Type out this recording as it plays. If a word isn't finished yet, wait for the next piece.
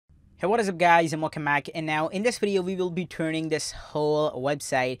Hey, what is up guys, and welcome back. And now in this video we will be turning this whole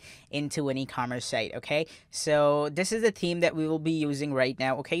website into an e-commerce site. Okay, so this is the theme that we will be using right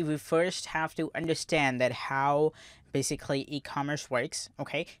now. Okay, we first have to understand that how basically e-commerce works.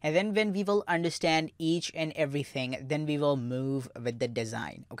 Okay, and then when we will understand each and everything, then we will move with the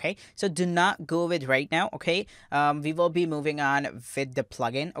design. Okay, so do not go with right now. Okay, we will be moving on with the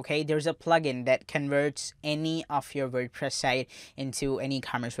plugin. Okay, there's a plugin that converts any of your WordPress site into an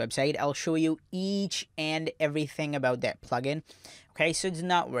e-commerce website. I'll show you each and everything about that plugin. Okay, so do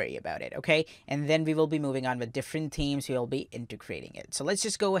not worry about it. Okay, and then we will be moving on with different themes. We will be integrating it. So let's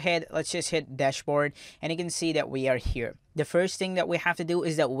just go ahead. Let's just hit dashboard, and you can see that we are here. The first thing that we have to do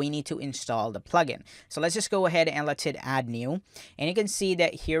is that we need to install the plugin. So let's just go ahead and let's hit add new, and you can see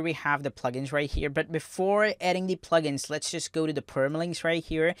that here we have the plugins right here. But before adding the plugins, let's just go to the permalinks right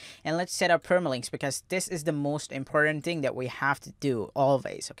here, and let's set up permalinks, because this is the most important thing that we have to do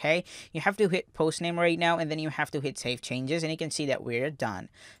always. Okay, you have to hit post name right now, and then you have to hit save changes, and you can see that we're done.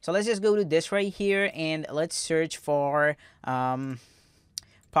 So let's just go to this right here, and let's search for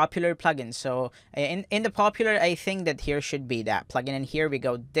popular plugins. So in the popular, I think that here should be that plugin, and here we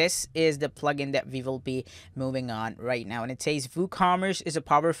go. This is the plugin that we will be moving on right now, and it says WooCommerce is a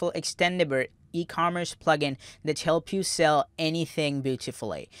powerful extendable e-commerce plugin that help you sell anything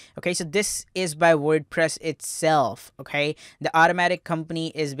beautifully. Okay, so this is by WordPress itself. Okay, the Automattic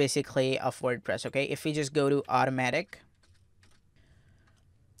company is basically of WordPress. Okay, if we just go to Automattic,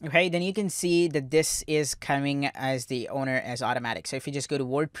 okay, then you can see that this is coming as the owner as Automattic. So if you just go to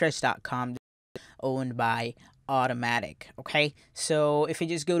wordpress.com, owned by Automattic. Okay, so if you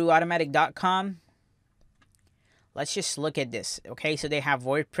just go to automattic.com, let's just look at this. Okay, so they have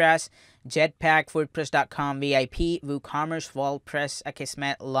WordPress, Jetpack, WordPress.com, VIP, WooCommerce, WordPress,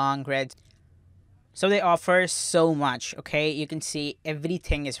 Akismet, Longread. So they offer so much. Okay, you can see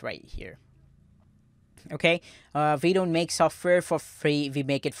everything is right here. Okay, we don't make software for free, we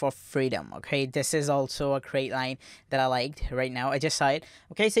make it for freedom. Okay, this is also a great line that I liked right now. I just saw it.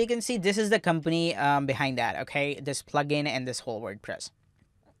 Okay, so you can see this is the company behind that. Okay, this plugin and this whole WordPress.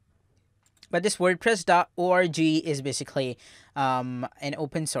 But this WordPress.org is basically an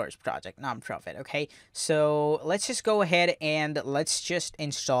open source project, nonprofit. Okay, so let's just go ahead and let's just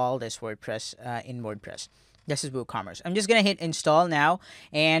install this WordPress in WordPress. This is WooCommerce. I'm just gonna hit install now,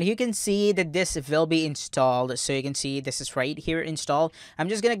 and you can see that this will be installed. So you can see this is right here installed. I'm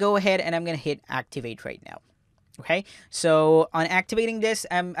just gonna go ahead and I'm gonna hit activate right now. Okay, so on activating this,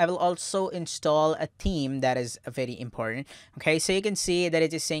 I will also install a theme that is very important. Okay, so you can see that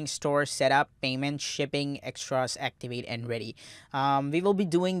it is saying store setup, payment, shipping, extras, activate, and ready. We will be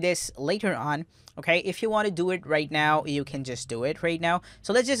doing this later on. Okay, if you want to do it right now, you can just do it right now.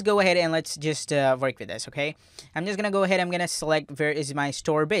 So let's just go ahead and let's just work with this. Okay, I'm just gonna go ahead. I'm gonna select where is my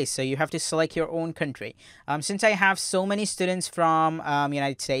store base. So you have to select your own country. Since I have so many students from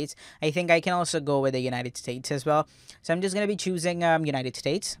United States, I think I can also go with the United States as well. So I'm just gonna be choosing United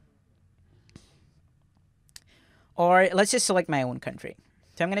States, or let's just select my own country.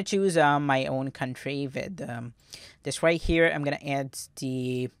 So I'm gonna choose my own country with this right here. I'm gonna add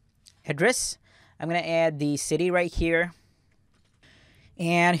the address. I'm gonna add the city right here.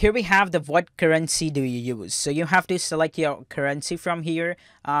 And here we have the what currency do you use. So you have to select your currency from here.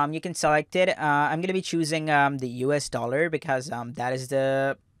 You can select it. I'm gonna be choosing the US dollar, because that is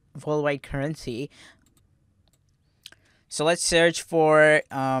the worldwide currency. So let's search for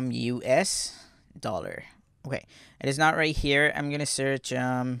US dollar. Okay, it is not right here. I'm gonna search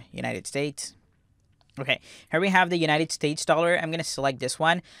United States. Okay, here we have the United States dollar. I'm going to select this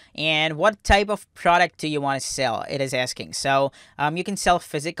one. And what type of product do you want to sell? It is asking. So you can sell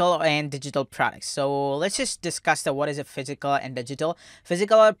physical and digital products. So let's just discuss what is a physical and digital.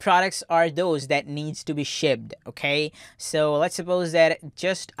 Physical products are those that needs to be shipped. Okay, so let's suppose that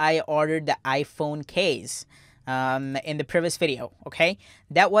just I ordered the iPhone case in the previous video. Okay,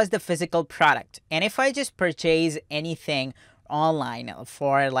 that was the physical product. And if I just purchase anything online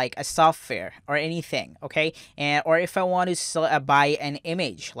for like a software or anything, okay, and or if I want to buy an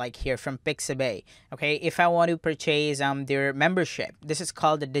image like here from Pixabay, okay, if I want to purchase their membership, this is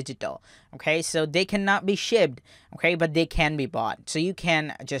called the digital. Okay, so they cannot be shipped, okay, but they can be bought, so you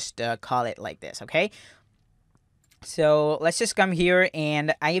can just call it like this. Okay, so let's just come here,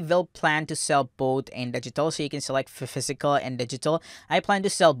 and I will plan to sell both in digital. So you can select physical and digital. I plan to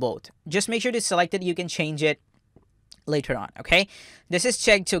sell both. Just make sure to select it. You can change it later on. Okay, this is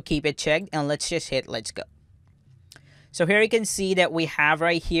checked, so keep it checked, and let's just hit let's go. So here you can see that we have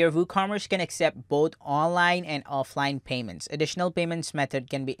right here, WooCommerce can accept both online and offline payments. Additional payments method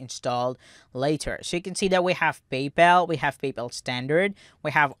can be installed later. So you can see that we have PayPal Standard,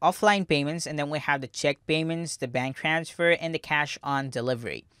 we have offline payments, and then we have the check payments, the bank transfer, and the cash on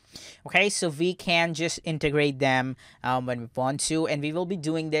delivery. Okay, so we can just integrate them when we want to, and we will be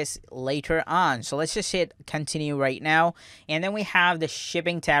doing this later on. So let's just hit continue right now, and then we have the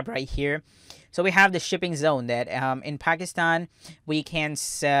shipping tab right here. So we have the shipping zone that in Pakistan we can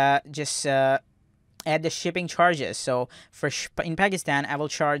just add the shipping charges. So in Pakistan I will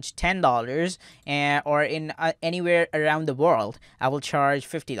charge $10, and or in anywhere around the world I will charge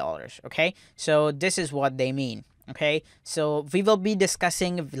 $50. Okay, so this is what they mean. Okay, so we will be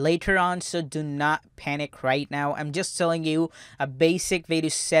discussing later on, so do not panic right now. I'm just telling you a basic way to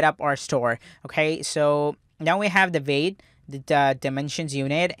set up our store. Okay, so now we have the weight, the dimensions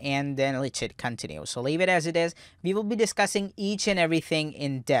unit, and then let's hit continue. So leave it as it is. We will be discussing each and everything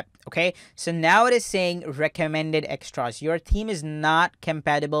in depth. Okay, so now it is saying recommended extras. Your theme is not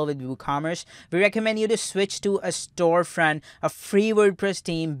compatible with WooCommerce. We recommend you to switch to a storefront, a free WordPress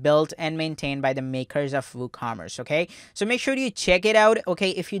theme built and maintained by the makers of WooCommerce. Okay, so make sure you check it out. Okay,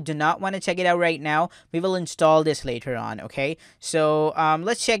 if you do not want to check it out right now, we will install this later on. Okay, so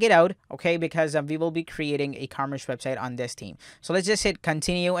let's check it out. Okay, because we will be creating a commerce website on this theme. So let's just hit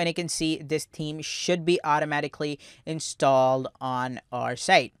continue, and you can see this theme should be automatically installed on our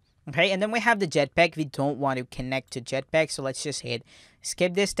site. Okay, and then we have the Jetpack. We don't want to connect to Jetpack, so let's just hit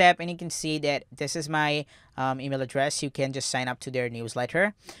skip this step, and you can see that this is my email address. You can just sign up to their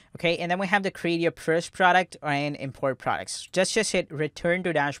newsletter. Okay, and then we have the create your first product and import products. Just hit return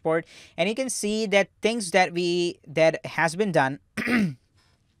to dashboard, and you can see that things that has been done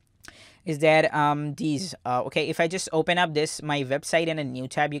is that these okay, if I just open up my website in a new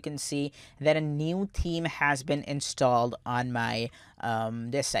tab, you can see that a new theme has been installed on my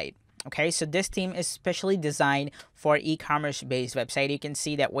this site. Okay, so this theme is specially designed for e-commerce based website. You can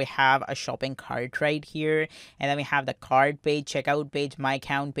see that we have a shopping cart right here, and then we have the cart page, checkout page, my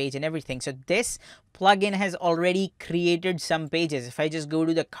account page, and everything. So this plugin has already created some pages. If I just go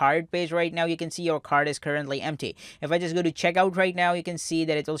to the cart page right now, you can see your cart is currently empty. If I just go to checkout right now, you can see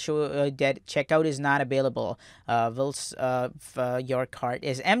that it will show that checkout is not available whilst your cart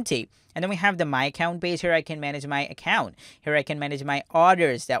is empty. And then we have the my account page. Here I can manage my account. Here I can manage my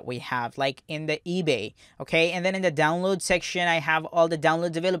orders that we have, like in the eBay. Okay, and then in the download section, I have all the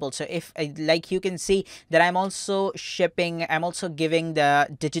downloads available. So if like you can see that I'm also giving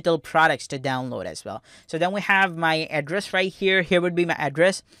the digital products to download as well. So then we have my address right here. Here would be my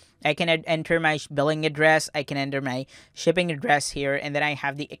address. I can enter my billing address. I can enter my shipping address here, and then I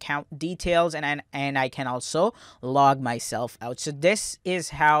have the account details, and I can also log myself out. So this is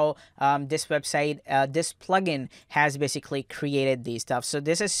how this website, this plugin has basically created these stuff. So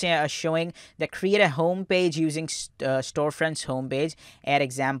this is showing that create a home page using storefront's homepage, add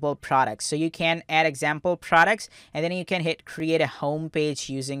example products. So you can add example products, and then you can hit create a home page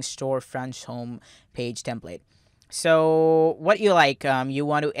using storefront's home page template. So what you like, you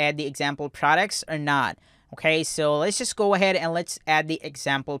want to add the example products or not? Okay, so let's just go ahead and let's add the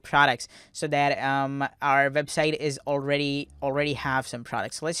example products so that our website is already have some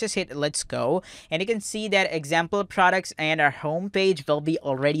products. So let's just hit let's go, and you can see that example products and our home page will be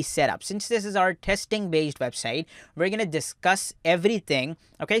already set up. Since this is our testing based website, we're gonna discuss everything.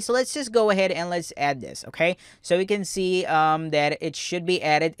 Okay, so let's just go ahead and let's add this. Okay, so we can see that it should be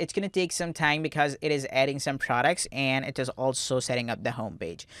added. It's gonna take some time because it is adding some products, and it is also setting up the home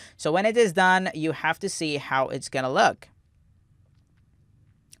page. So when it is done, you have to see how it's gonna look.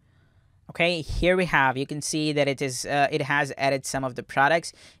 Okay, here we have, you can see that it has added some of the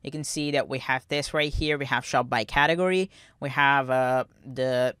products. You can see that we have this right here. We have shop by category. We have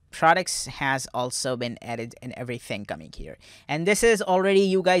the products has also been added and everything coming here. And this is already,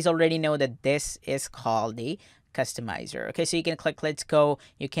 you guys already know that this is called the customizer. Okay, so you can click let's go,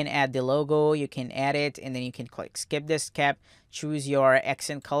 you can add the logo, you can add it, and then you can click skip this step, choose your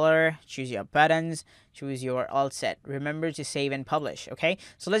accent color, choose your buttons, choose your all set. Remember to save and publish. Okay,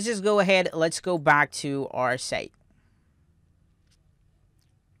 so let's just go ahead, let's go back to our site.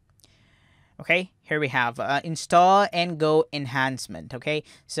 Okay, here we have install and go enhancement. Okay,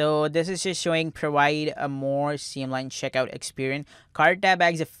 so this is just showing provide a more streamlined checkout experience. Cart tab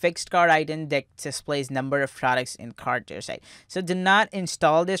adds a fixed cart item that displays number of products in cart to your site. So do not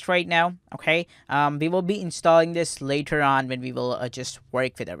install this right now. Okay, we will be installing this later on when we will just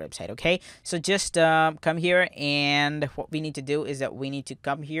work with our website. Okay, so just come here, and what we need to do is that we need to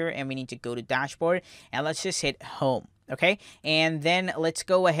come here and we need to go to dashboard, and let's just hit home. Okay, and then let's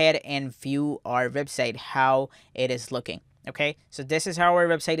go ahead and view our website, how it is looking. Okay, so this is how our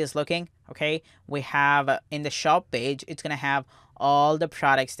website is looking. Okay, we have in the shop page, it's gonna have all the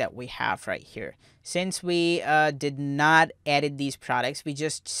products that we have right here. Since we did not edit these products, we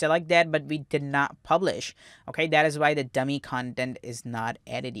just select that, but we did not publish. Okay, that is why the dummy content is not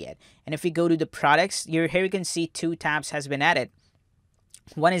added yet. And if we go to the products, here you can see 2 tabs has been added.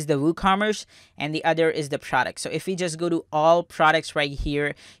 One is the WooCommerce and the other is the product. So if we just go to all products right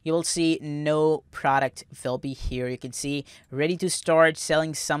here, you will see no product will be here. You can see ready to start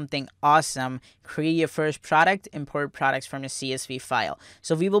selling something awesome. Create your first product, import products from the CSV file.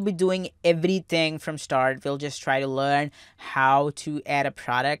 So we will be doing everything from start. We'll just try to learn how to add a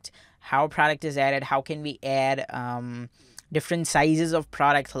product, how a product is added, how can we add different sizes of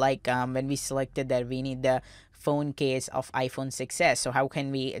product, like when we selected that we need the phone case of iPhone 6s. So how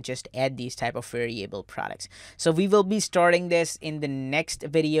can we just add these type of variable products? So we will be starting this in the next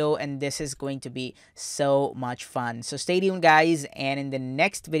video, and this is going to be so much fun. So stay tuned, guys, and in the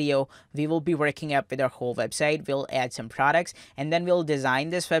next video we will be working up with our whole website. We'll add some products, and then we'll design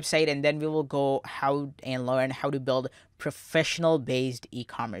this website, and then we will go how and learn how to build professional based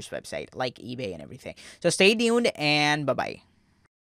e-commerce website like eBay and everything. So stay tuned, and bye bye.